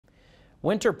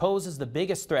Winter poses the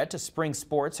biggest threat to spring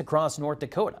sports across North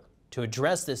Dakota. To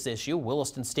address this issue,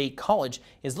 Williston State College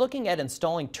is looking at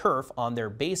installing turf on their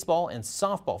baseball and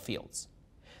softball fields.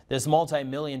 This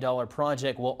multi-million-dollar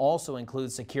project will also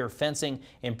include secure fencing,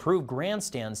 improved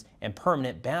grandstands, and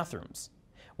permanent bathrooms.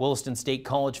 Williston State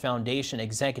College Foundation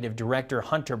Executive Director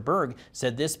Hunter Berg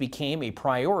said this became a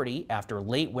priority after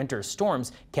late winter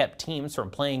storms kept teams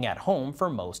from playing at home for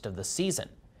most of the season.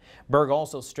 Berg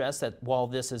also stressed that while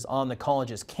this is on the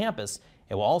college's campus,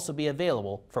 it will also be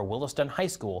available for Williston High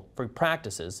School for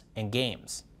practices and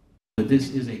games. But this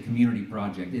is a community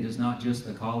project. It is not just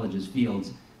the college's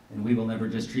fields, and we will never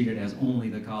just treat it as only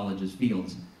the college's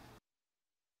fields.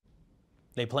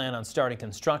 They plan on starting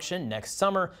construction next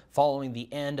summer following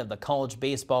the end of the college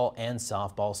baseball and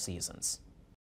softball seasons.